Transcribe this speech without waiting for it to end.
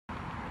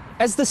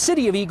As the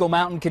city of Eagle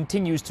Mountain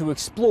continues to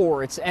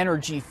explore its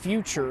energy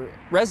future,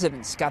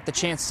 residents got the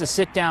chance to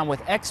sit down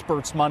with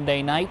experts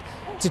Monday night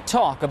to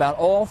talk about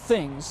all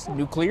things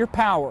nuclear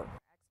power.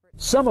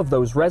 Some of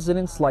those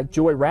residents, like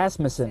Joy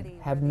Rasmussen,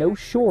 have no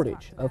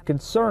shortage of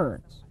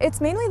concerns. It's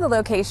mainly the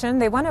location.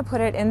 They want to put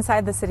it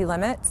inside the city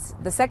limits.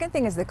 The second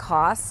thing is the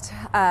cost.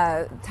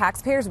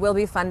 Taxpayers will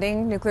be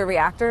funding nuclear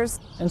reactors.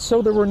 And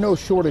so there were no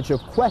shortage of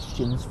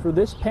questions for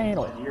this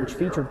panel, which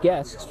featured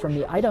guests from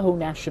the Idaho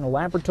National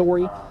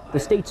Laboratory, the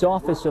state's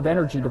Office of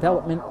Energy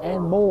Development,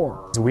 and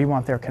more. We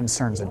want their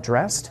concerns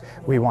addressed.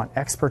 We want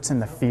experts in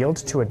the field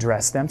to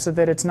address them so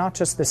that it's not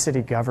just the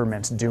city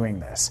government doing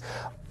this.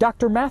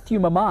 Dr. Matthew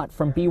Mamat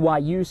from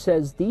BYU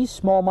says these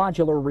small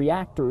modular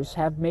reactors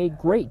have made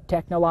great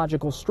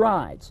technological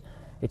strides.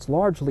 It's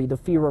largely the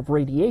fear of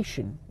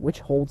radiation which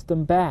holds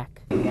them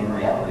back. In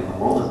reality, the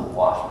world is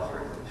awash with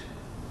radiation,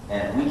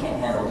 and if we can't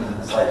handle even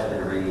the slightest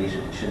bit of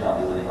radiation, we should not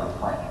be living on the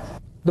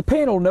planet. The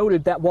panel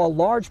noted that while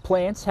large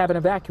plants have an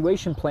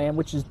evacuation plan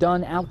which is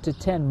done out to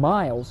 10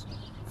 miles,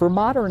 for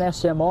modern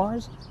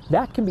SMRs,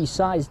 that can be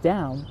sized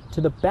down to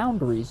the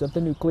boundaries of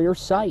the nuclear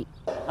site.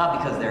 Not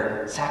because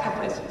they're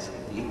sacrificing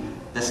safety.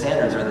 The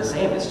standards are the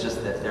same. It's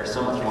just that they're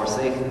so much more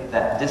safe.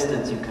 That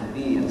distance you can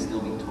be and still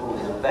be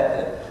totally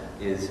unaffected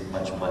is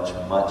much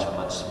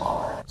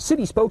smaller.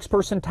 City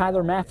spokesperson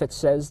Tyler Maffett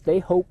says they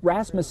hope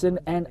Rasmussen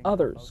and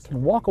others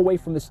can walk away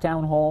from this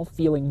town hall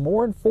feeling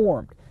more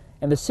informed,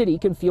 and the city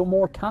can feel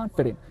more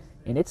confident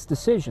in its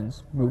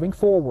decisions moving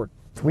forward.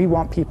 We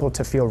want people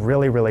to feel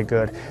really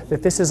good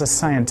that this is a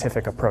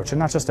scientific approach and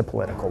not just a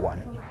political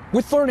one.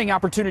 With learning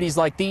opportunities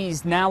like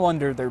these now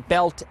under their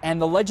belt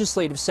and the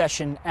legislative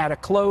session at a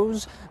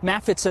close,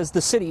 Maffett says the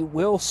city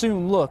will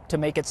soon look to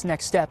make its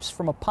next steps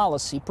from a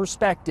policy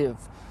perspective.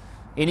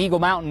 In Eagle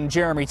Mountain,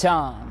 Jeremy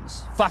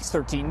Toms, Fox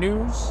 13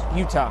 News,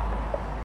 Utah.